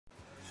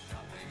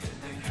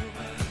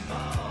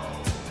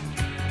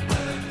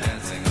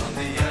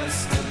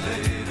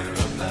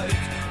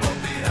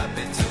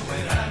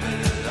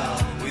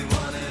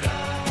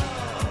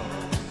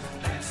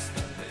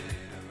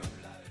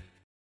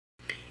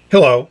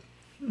Hello,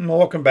 and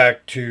welcome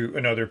back to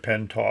another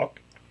Pen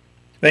Talk.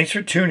 Thanks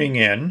for tuning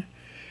in.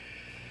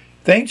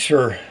 Thanks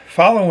for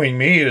following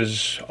me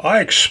as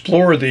I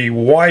explore the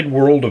wide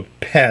world of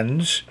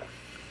pens.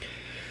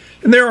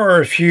 And there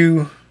are a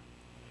few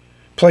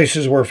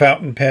places where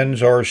fountain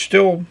pens are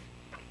still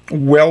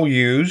well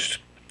used,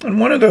 and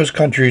one of those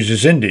countries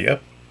is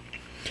India.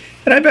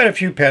 And I've had a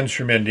few pens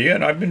from India,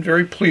 and I've been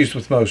very pleased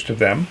with most of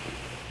them.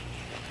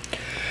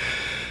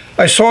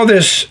 I saw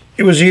this,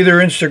 it was either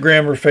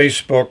Instagram or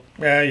Facebook.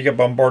 You get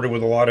bombarded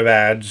with a lot of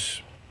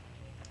ads.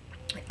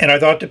 And I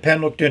thought the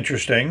pen looked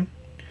interesting.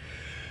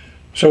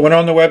 So I went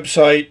on the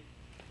website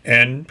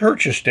and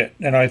purchased it.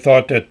 And I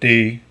thought that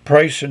the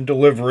price and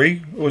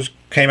delivery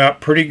came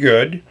out pretty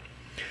good.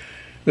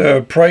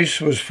 The price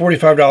was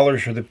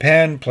 $45 for the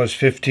pen plus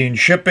 $15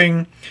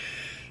 shipping.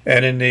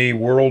 And in the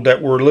world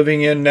that we're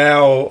living in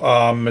now,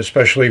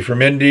 especially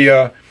from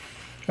India,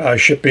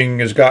 shipping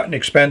has gotten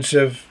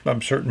expensive.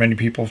 I'm certain many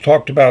people have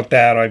talked about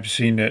that. I've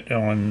seen it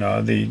on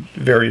the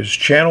various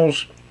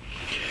channels.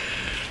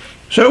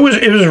 So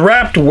it was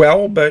wrapped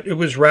well, but it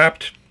was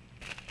wrapped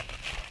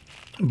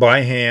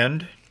by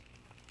hand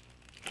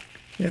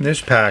in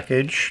this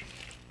package.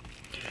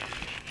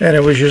 And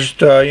it was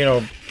just,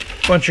 a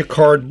bunch of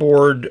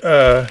cardboard,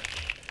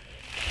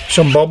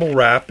 some bubble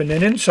wrap. And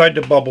then inside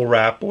the bubble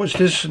wrap was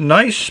this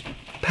nice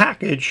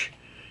package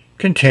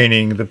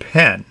containing the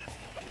pen.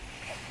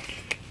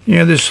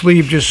 This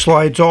sleeve just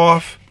slides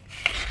off,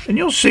 and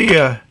you'll see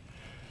a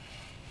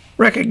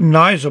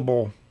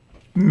recognizable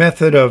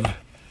method of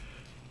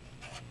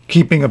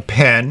keeping a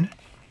pen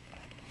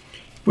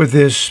with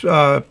this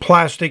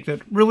plastic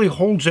that really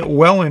holds it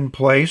well in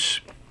place.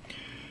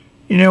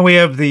 We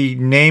have the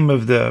name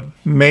of the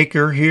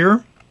maker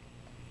here.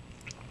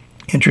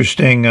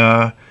 Interesting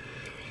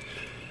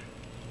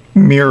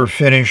mirror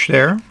finish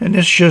there. And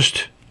this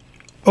just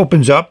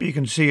opens up. You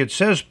can see it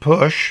says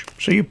push,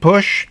 so you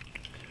push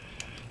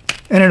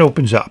and it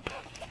opens up.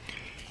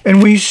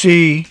 And we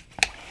see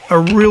a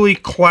really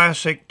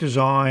classic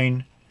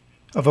design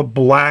of a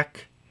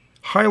black,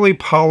 highly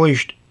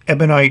polished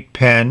ebonite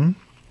pen.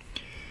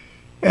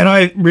 And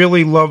I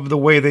really love the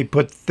way they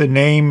put the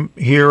name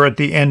here at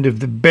the end of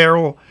the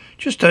barrel.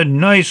 Just a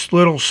nice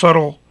little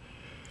subtle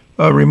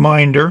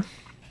reminder.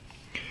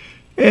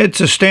 It's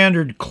a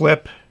standard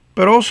clip,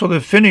 but also the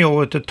finial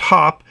at the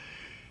top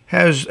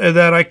has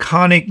that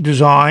iconic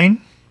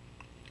design,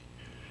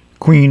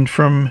 Queen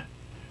from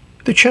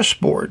the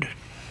chessboard.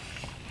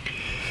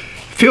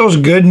 Feels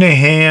good in the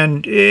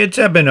hand. It's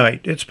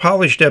ebonite. It's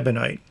polished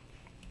ebonite.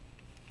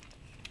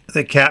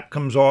 The cap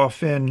comes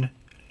off in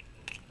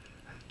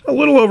a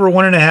little over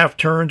 1.5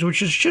 turns,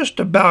 which is just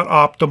about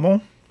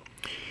optimal.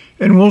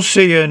 And we'll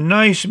see a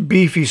nice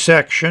beefy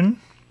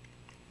section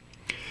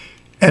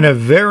and a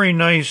very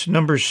nice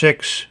number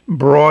 6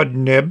 broad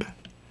nib.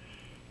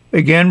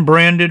 Again,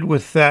 branded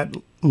with that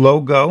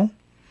logo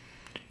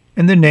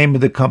and the name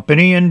of the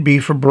company, and B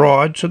for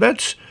broad. So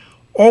that's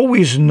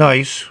always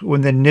nice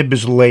when the nib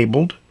is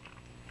labeled.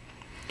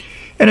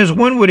 And as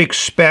one would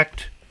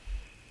expect,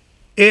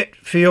 it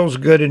feels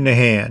good in the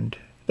hand.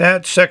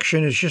 That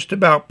section is just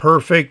about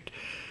perfect.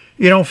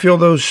 You don't feel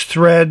those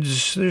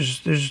threads.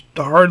 There's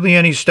hardly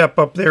any step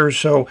up there,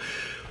 so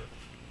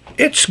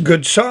it's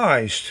good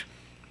sized.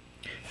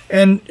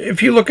 And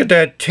if you look at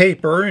that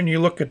taper and you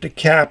look at the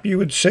cap, you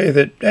would say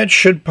that that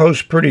should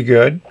post pretty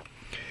good.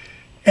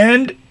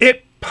 And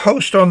it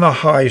posts on the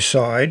high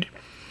side.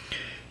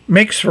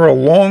 Makes for a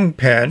long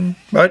pen,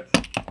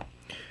 but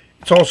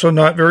it's also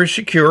not very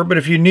secure. But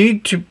if you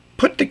need to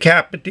put the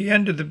cap at the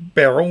end of the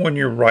barrel when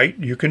you're right,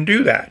 you can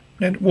do that,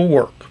 and it will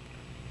work.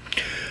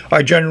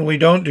 I generally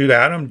don't do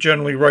that. I'm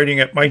generally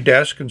writing at my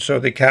desk, and so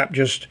the cap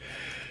just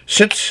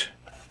sits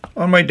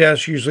on my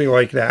desk, usually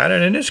like that.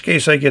 And in this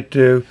case, I get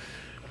to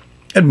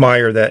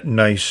admire that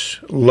nice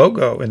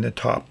logo in the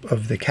top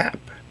of the cap.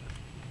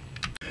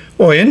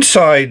 Well,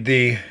 inside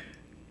the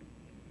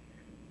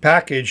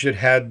package that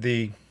had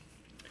the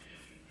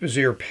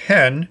Vazir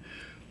pen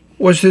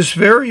was this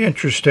very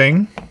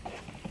interesting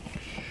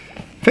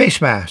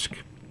face mask.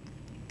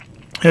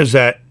 Has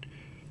that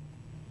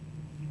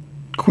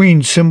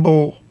queen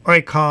symbol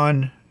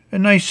icon, a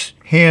nice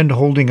hand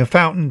holding a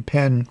fountain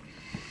pen.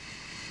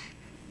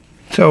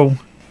 So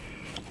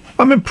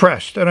I'm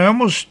impressed, and I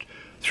almost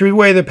threw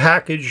away the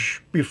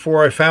package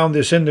before I found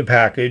this in the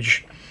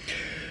package.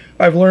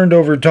 I've learned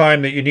over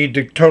time that you need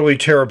to totally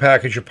tear a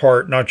package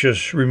apart, not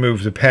just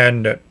remove the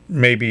pen that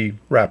may be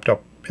wrapped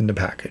up in the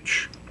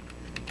package.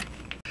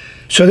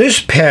 So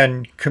this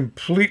pen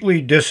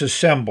completely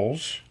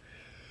disassembles,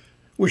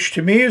 which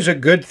to me is a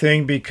good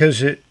thing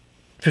because it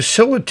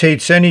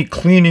facilitates any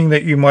cleaning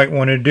that you might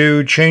want to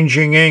do,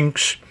 changing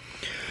inks.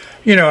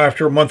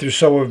 After a month or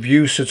so of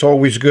use, it's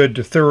always good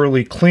to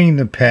thoroughly clean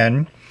the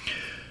pen.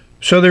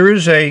 So there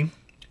is a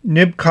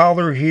nib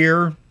collar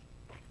here.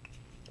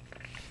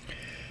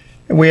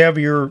 And we have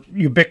your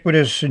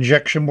ubiquitous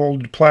injection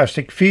molded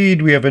plastic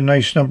feed. We have a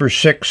nice number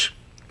 6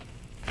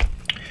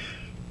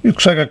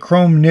 Looks like a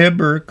chrome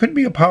nib, or it could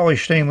be a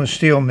polished stainless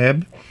steel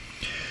nib.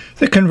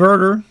 The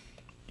converter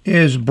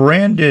is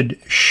branded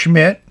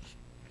Schmidt,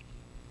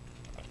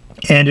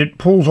 and it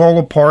pulls all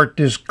apart.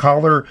 This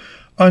collar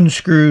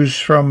unscrews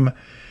from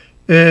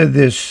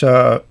this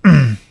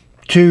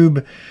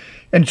tube,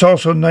 and it's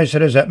also nice.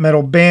 It has that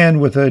metal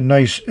band with a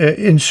nice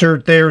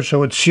insert there,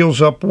 so it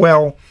seals up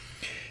well,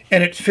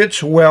 and it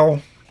fits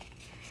well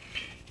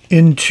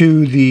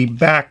into the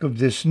back of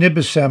this nib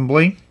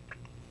assembly.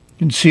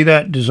 You can see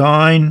that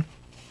design,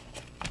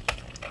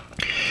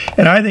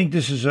 and I think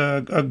this is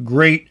a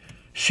great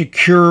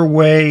secure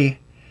way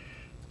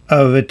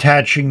of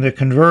attaching the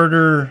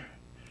converter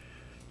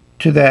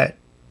to that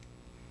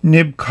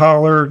nib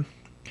collar.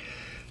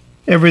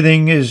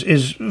 Everything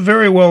is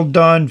very well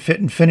done. Fit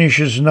and finish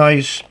is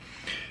nice.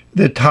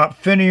 The top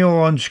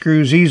finial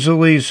unscrews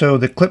easily, so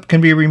the clip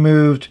can be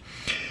removed.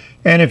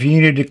 And if you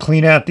needed to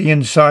clean out the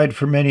inside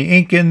from any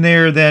ink in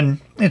there,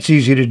 then it's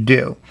easy to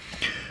do.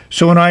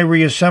 So when I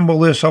reassemble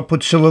this, I'll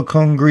put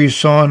silicone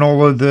grease on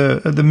all of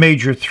the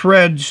major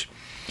threads.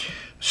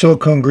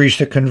 Silicone grease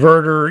the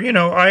converter. You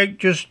know, I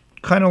just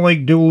kind of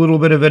like do a little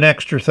bit of an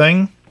extra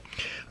thing.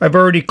 I've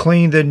already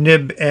cleaned the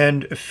nib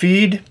and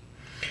feed.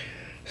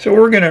 So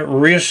we're going to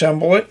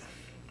reassemble it,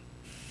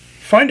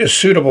 find a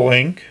suitable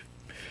ink,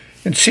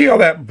 and see how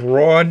that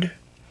broad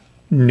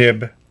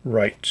nib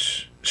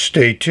writes.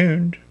 Stay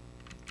tuned.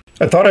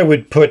 I thought I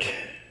would put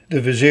the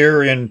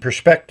Vazir in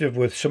perspective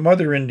with some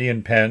other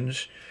Indian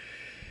pens,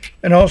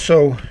 and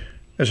also,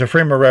 as a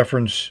frame of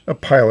reference, a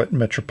Pilot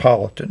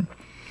Metropolitan.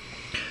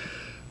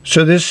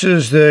 So this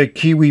is the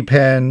Kiwi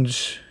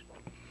pens.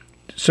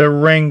 It's a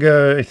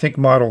Ranga, I think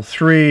Model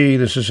 3.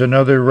 This is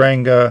another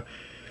Ranga.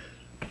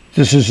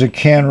 This is a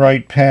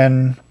Canwrite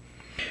pen.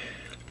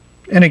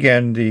 And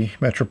again, the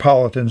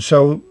Metropolitan.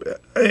 So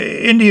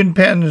Indian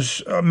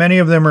pens, many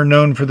of them are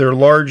known for their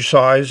large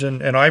size,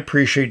 and I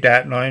appreciate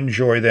that, and I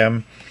enjoy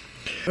them.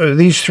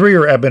 These three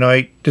are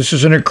ebonite. This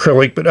is an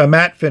acrylic, but a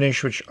matte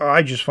finish, which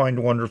I just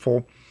find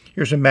wonderful.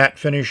 Here's a matte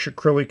finish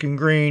acrylic in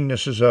green.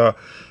 This is a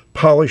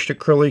polished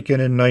acrylic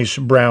in a nice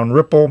brown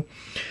ripple.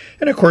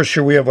 And of course,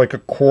 here we have like a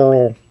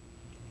coral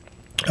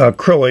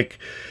acrylic.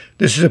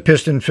 This is a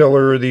piston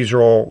filler. These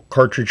are all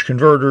cartridge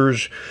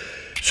converters.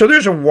 So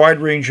there's a wide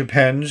range of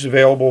pens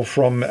available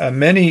from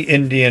many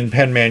Indian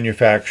pen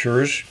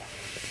manufacturers.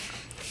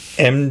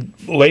 And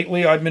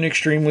lately, I've been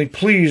extremely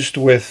pleased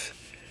with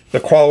the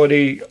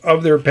quality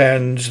of their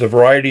pens, the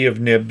variety of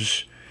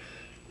nibs.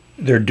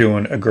 They're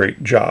doing a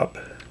great job.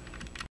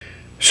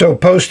 So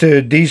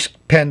posted, these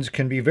pens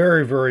can be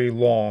very, very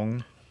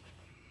long.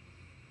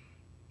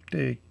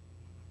 The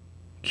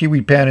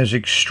Kiwi pen is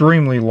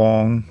extremely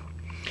long.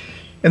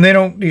 And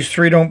these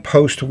three don't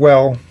post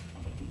well.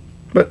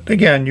 But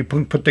again, you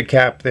can put the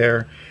cap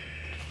there.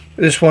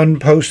 This one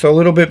posts a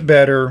little bit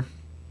better.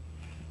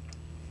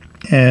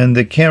 And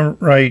the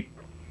Canwrite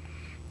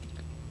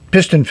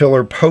piston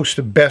filler posts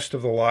the best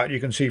of the lot. You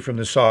can see from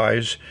the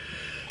size.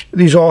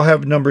 These all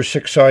have number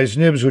 6 size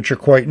nibs, which are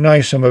quite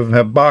nice. Some of them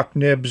have Bach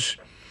nibs.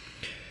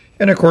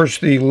 And of course,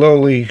 the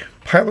lowly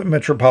Pilot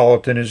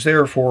Metropolitan is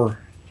there for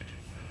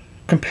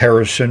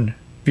comparison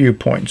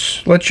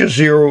viewpoints. Let's just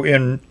zero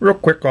in real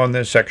quick on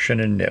this section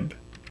and nib.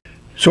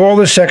 So all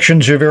the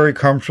sections are very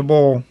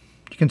comfortable.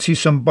 You can see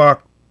some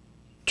Bach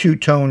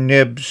two-tone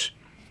nibs.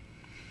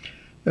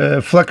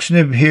 Flex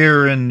nib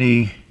here in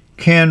the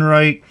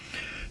Canwrite.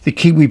 The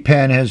Kiwi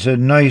pen has a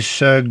nice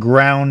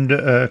ground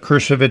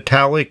cursive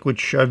italic,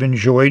 which I've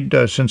enjoyed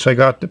since I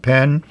got the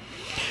pen.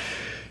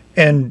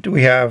 And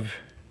we have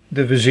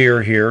the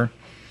Vazir here.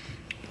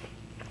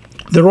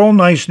 They're all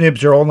nice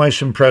nibs. They're all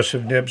nice,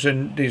 impressive nibs.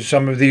 And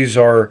some of these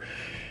are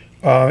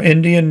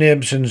Indian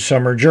nibs and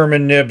some are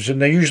German nibs.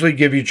 And they usually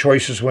give you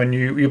choices when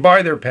you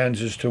buy their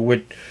pens as to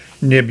what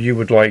nib you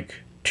would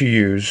like to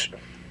use.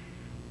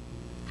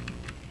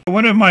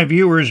 One of my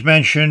viewers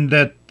mentioned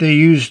that they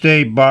used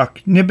a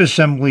Bach nib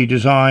assembly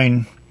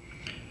design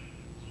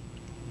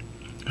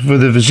for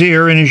the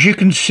Vazir, and as you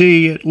can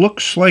see, it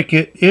looks like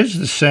it is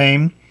the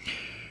same.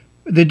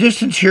 The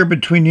distance here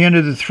between the end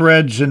of the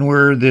threads and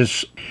where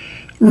this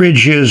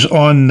ridge is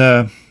on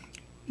the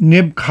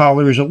nib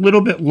collar is a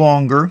little bit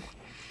longer,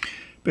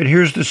 but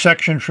here's the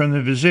section from the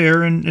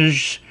Vazir, and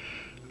as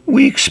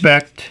we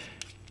expect,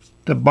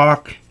 the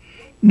Bach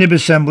nib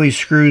assembly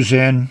screws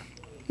in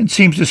and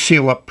seems to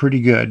seal up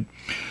pretty good.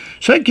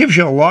 So that gives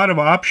you a lot of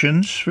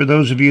options for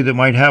those of you that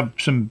might have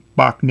some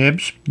Bach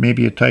nibs,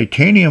 maybe a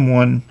titanium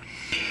one,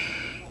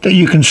 that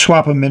you can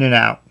swap them in and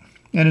out.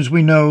 And as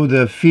we know,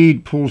 the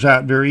feed pulls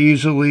out very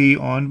easily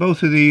on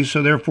both of these,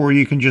 so therefore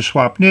you can just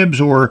swap nibs,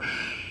 or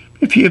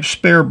if you have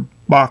spare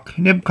Bach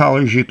nib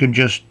collars, you can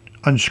just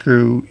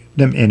unscrew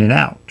them in and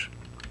out.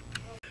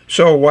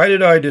 So why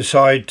did I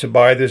decide to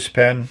buy this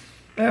pen?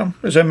 Well,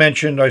 as I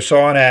mentioned, I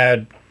saw an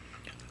ad.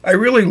 I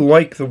really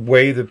like the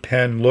way the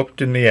pen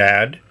looked in the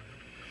ad.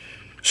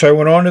 So I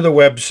went onto the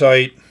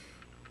website.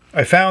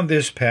 I found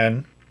this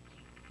pen.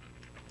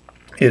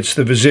 It's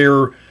the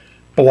Vazir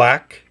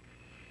Black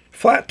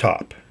Flat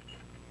Top.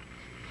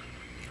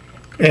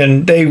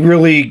 And they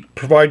really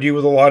provide you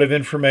with a lot of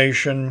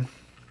information.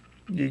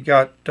 You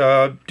got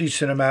a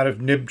decent amount of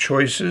nib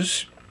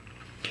choices.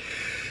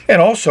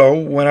 And also,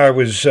 when I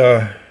was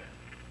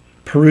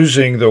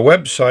perusing the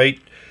website,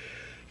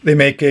 they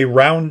make a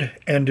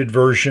round-ended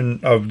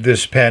version of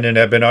this pen in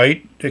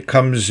ebonite. It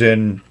comes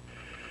in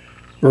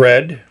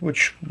red,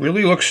 which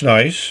really looks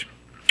nice.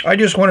 I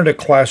just wanted a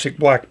classic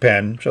black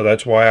pen, so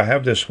that's why I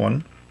have this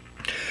one.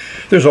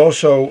 There's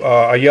also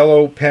a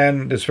yellow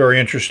pen that's very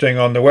interesting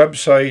on the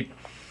website.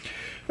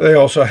 They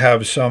also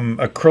have some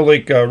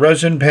acrylic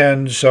resin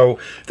pens, so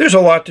there's a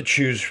lot to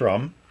choose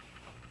from.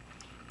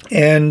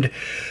 And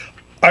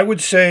I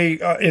would say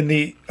in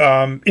the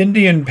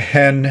Indian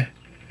pen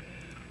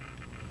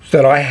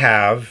that I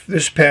have,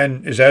 this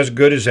pen is as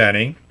good as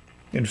any.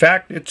 In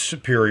fact, it's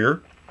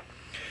superior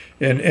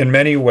in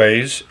many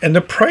ways, and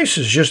the price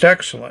is just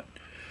excellent.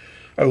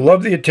 I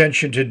love the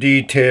attention to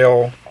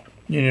detail,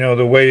 you know,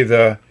 the way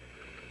the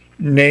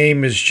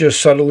name is just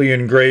subtly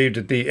engraved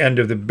at the end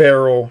of the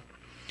barrel,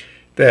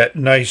 that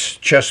nice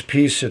chest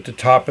piece at the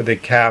top of the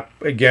cap,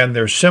 again,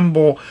 their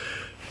symbol.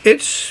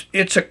 It's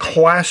a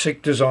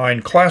classic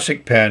design,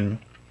 classic pen,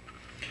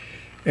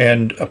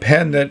 and a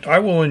pen that I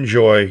will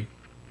enjoy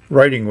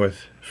writing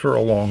with for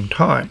a long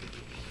time.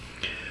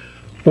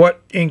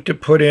 What ink to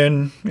put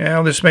in?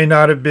 Now, this may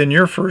not have been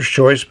your first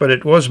choice, but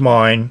it was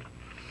mine,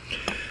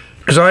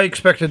 because I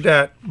expected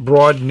that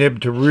broad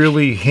nib to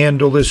really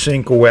handle this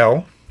ink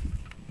well.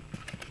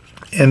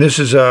 And this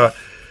is a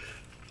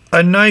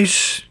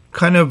nice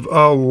kind of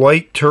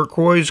light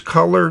turquoise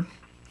color.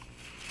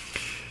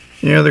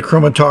 You know, the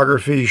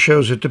chromatography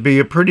shows it to be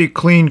a pretty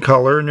clean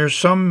color, and there's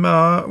some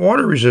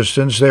water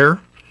resistance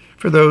there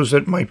for those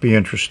that might be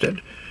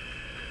interested.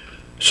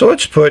 So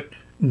let's put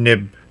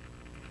nib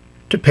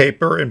to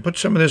paper and put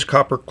some of this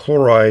copper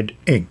chloride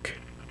ink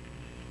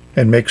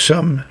and make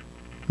some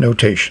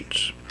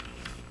notations.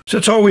 So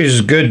it's always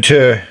good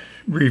to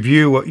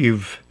review what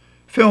you've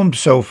filmed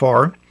so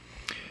far.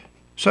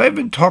 So I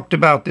haven't talked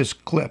about this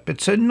clip.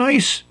 It's a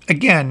nice,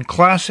 again,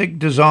 classic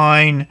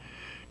design,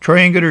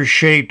 triangular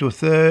shaped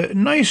with a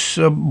nice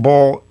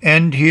ball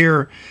end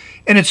here,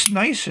 and it's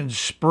nice and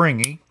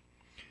springy,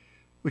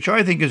 which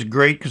I think is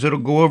great because it'll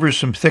go over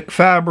some thick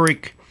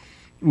fabric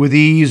with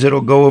ease,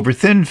 it'll go over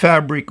thin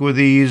fabric with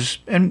ease,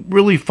 and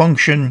really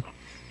function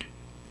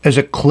as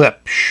a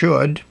clip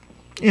should,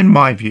 in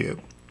my view.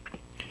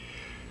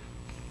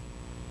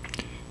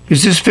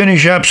 Is this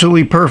finish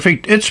absolutely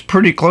perfect? It's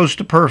pretty close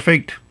to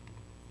perfect.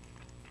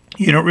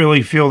 You don't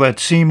really feel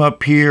that seam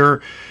up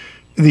here.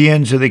 The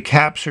ends of the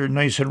caps are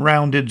nice and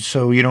rounded,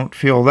 so you don't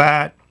feel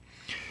that.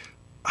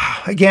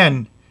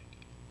 Again,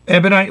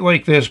 ebonite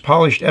like this,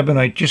 polished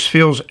ebonite, just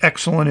feels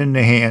excellent in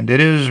the hand.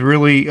 It is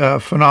really a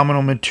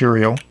phenomenal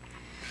material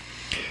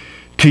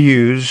to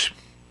use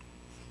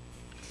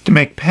to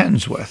make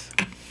pens with.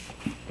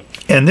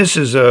 And this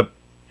is a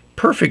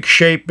perfect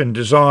shape and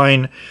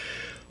design.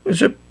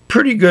 There's a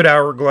pretty good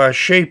hourglass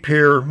shape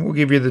here. We'll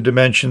give you the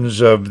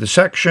dimensions of the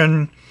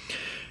section.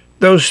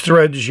 Those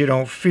threads you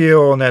don't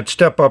feel, and that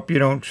step up you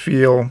don't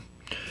feel.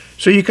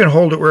 So you can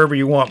hold it wherever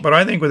you want. But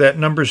I think with that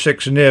number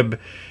 6 nib,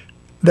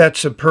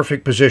 that's a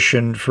perfect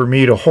position for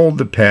me to hold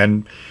the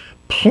pen.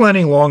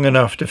 Plenty long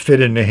enough to fit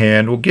in the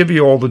hand. We'll give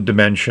you all the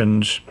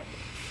dimensions.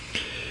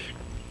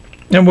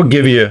 And we'll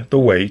give you the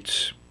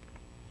weights.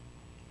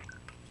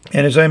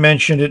 And as I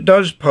mentioned, it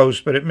does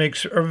post, but it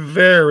makes a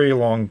very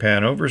long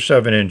pen, over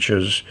 7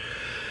 inches.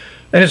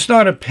 And it's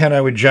not a pen I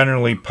would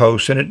generally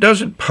post, and it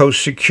doesn't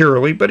post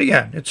securely, but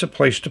again, it's a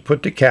place to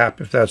put the cap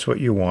if that's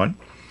what you want.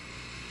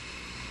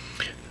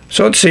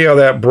 So let's see how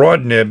that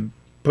broad nib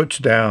puts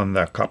down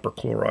that copper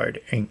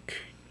chloride ink.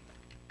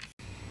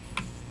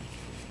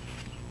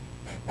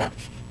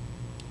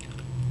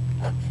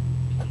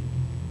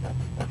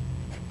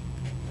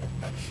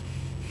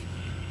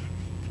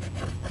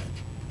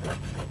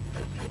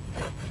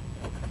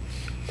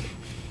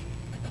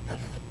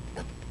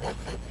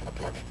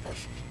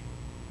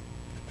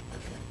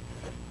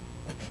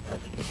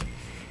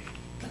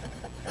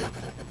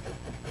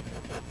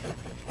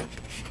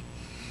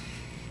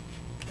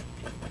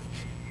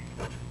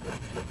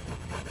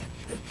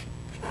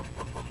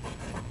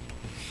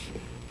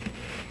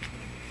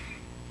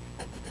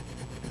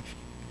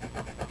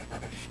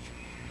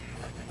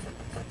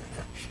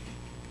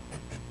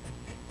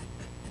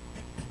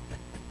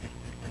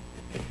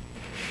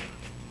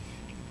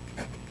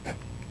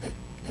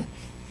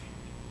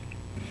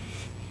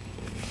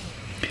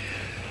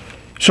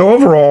 So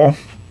overall,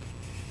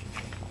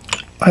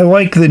 I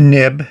like the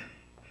nib.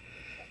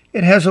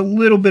 It has a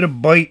little bit of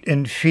bite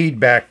and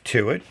feedback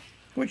to it,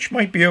 which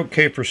might be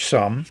okay for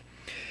some.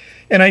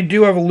 And I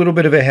do have a little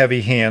bit of a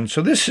heavy hand,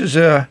 so this is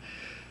a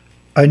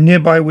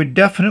nib I would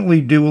definitely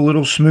do a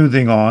little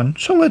smoothing on.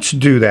 So let's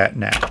do that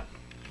now.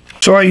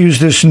 So I use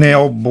this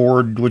nail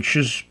board, which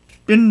has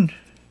been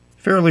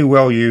fairly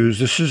well used.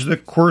 This is the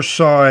coarse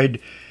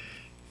side,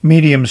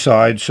 medium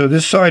side. So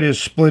this side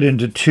is split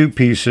into 2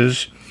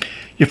 pieces.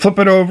 You flip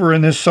it over,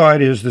 and this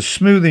side is the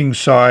smoothing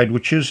side,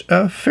 which is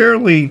a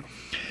fairly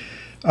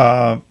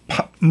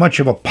much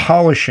of a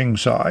polishing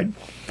side.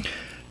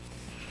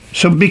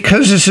 So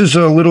because this is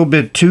a little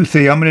bit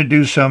toothy, I'm going to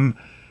do some,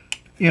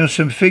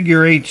 some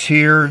figure 8s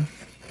here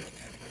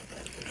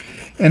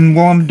And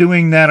while I'm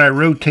doing that, I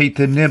rotate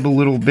the nib a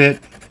little bit,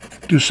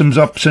 do some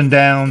ups and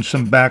downs,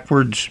 some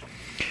backwards.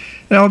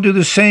 And I'll do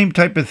the same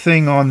type of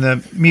thing on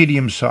the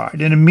medium side.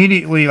 And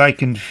immediately I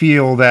can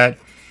feel that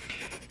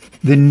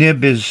the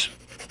nib is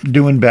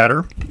doing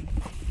better.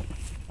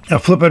 I'll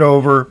flip it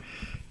over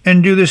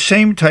and do the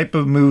same type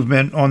of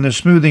movement on the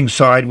smoothing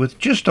side with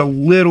just a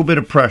little bit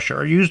of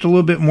pressure. I used a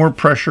little bit more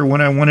pressure when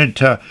I wanted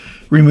to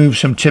remove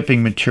some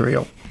tipping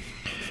material.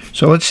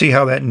 So let's see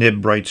how that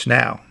nib writes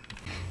now.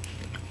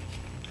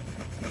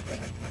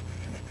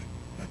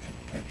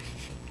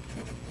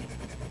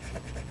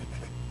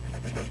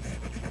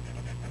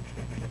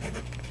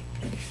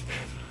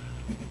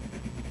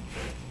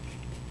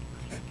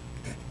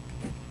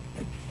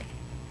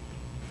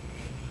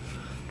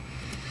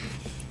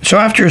 So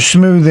after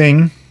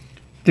smoothing,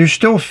 there's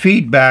still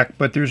feedback,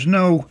 but there's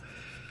no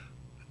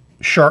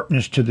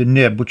sharpness to the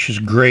nib, which is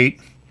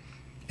great.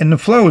 And the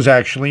flow is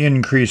actually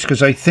increased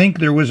because I think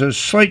there was a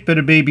slight bit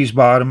of baby's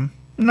bottom,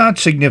 not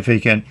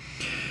significant.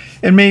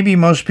 And maybe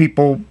most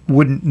people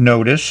wouldn't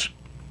notice.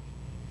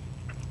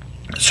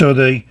 So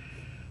the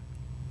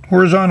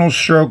horizontal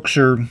strokes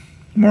are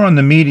more on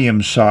the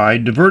medium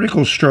side. The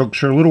vertical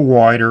strokes are a little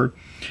wider.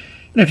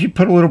 And if you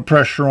put a little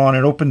pressure on,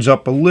 it opens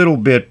up a little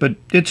bit, but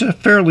it's a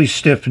fairly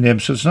stiff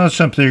nib, so it's not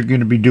something you're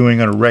going to be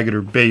doing on a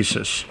regular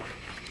basis.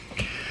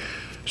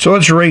 So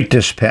let's rate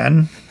this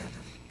pen.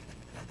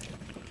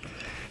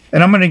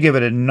 And I'm going to give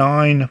it a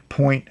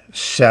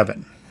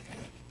 9.7.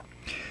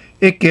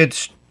 It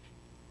gets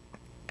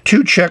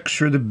 2 checks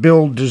for the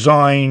build,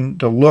 design,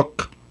 the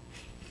look,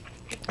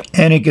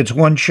 and it gets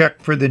 1 check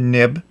for the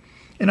nib.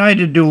 And I had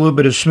to do a little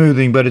bit of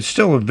smoothing, but it's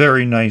still a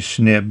very nice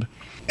nib.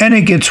 And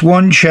it gets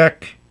 1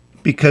 check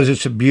because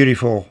it's a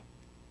beautiful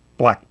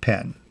black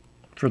pen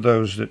for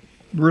those that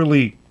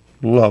really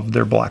love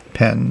their black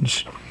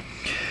pens.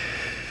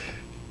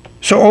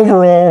 So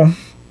overall,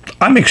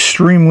 I'm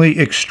extremely,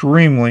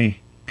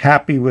 extremely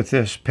happy with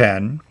this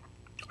pen.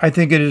 I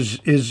think it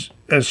is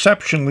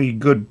exceptionally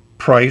good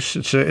price.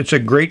 It's a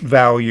great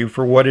value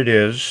for what it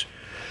is.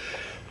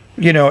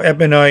 You know,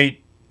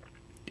 ebonite,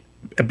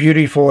 a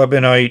beautiful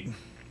ebonite.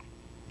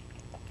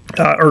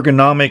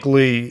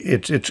 Ergonomically,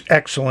 it's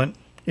excellent.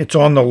 It's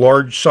on the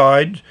large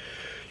side,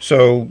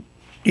 so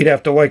you'd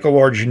have to like a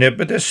large nib,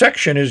 but this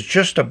section is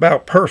just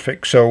about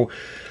perfect. So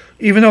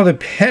even though the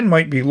pen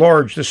might be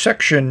large, the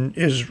section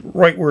is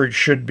right where it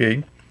should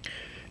be.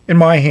 In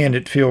my hand,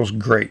 it feels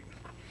great.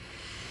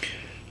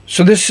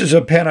 So this is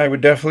a pen I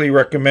would definitely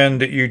recommend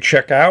that you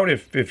check out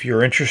if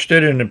you're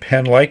interested in a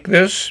pen like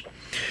this.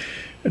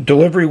 The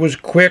delivery was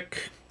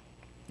quick,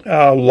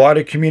 a lot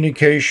of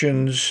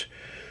communications.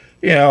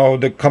 You know,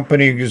 the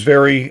company is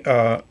very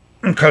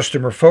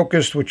customer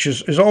focused, which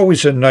is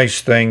always a nice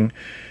thing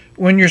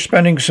when you're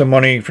spending some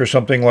money for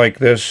something like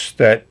this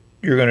that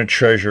you're going to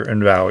treasure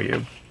and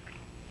value.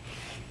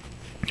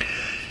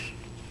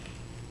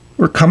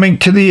 We're coming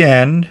to the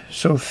end,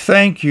 so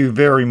thank you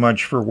very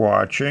much for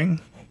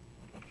watching.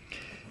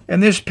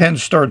 And this pen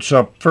starts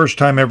up first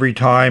time every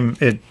time.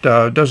 It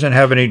doesn't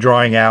have any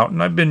drying out,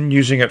 and I've been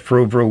using it for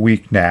over a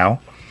week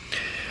now.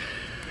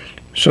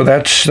 So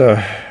that's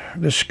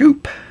the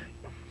scoop.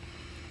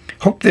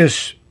 Hope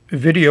this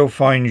video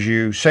finds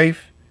you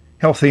safe,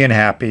 healthy, and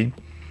happy,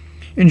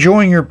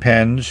 enjoying your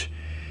pens,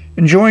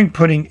 enjoying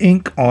putting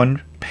ink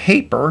on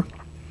paper,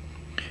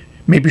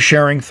 maybe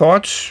sharing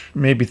thoughts,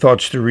 maybe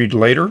thoughts to read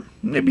later,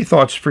 maybe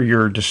thoughts for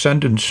your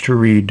descendants to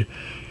read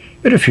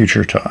at a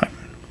future time.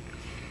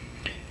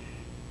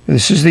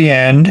 This is the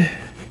end,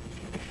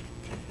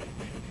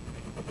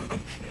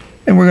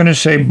 and we're going to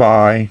say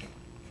bye.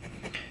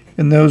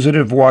 And those that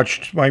have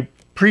watched my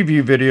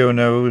preview video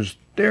knows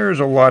there's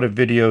a lot of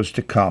videos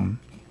to come.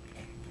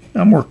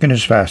 I'm working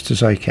as fast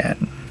as I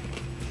can.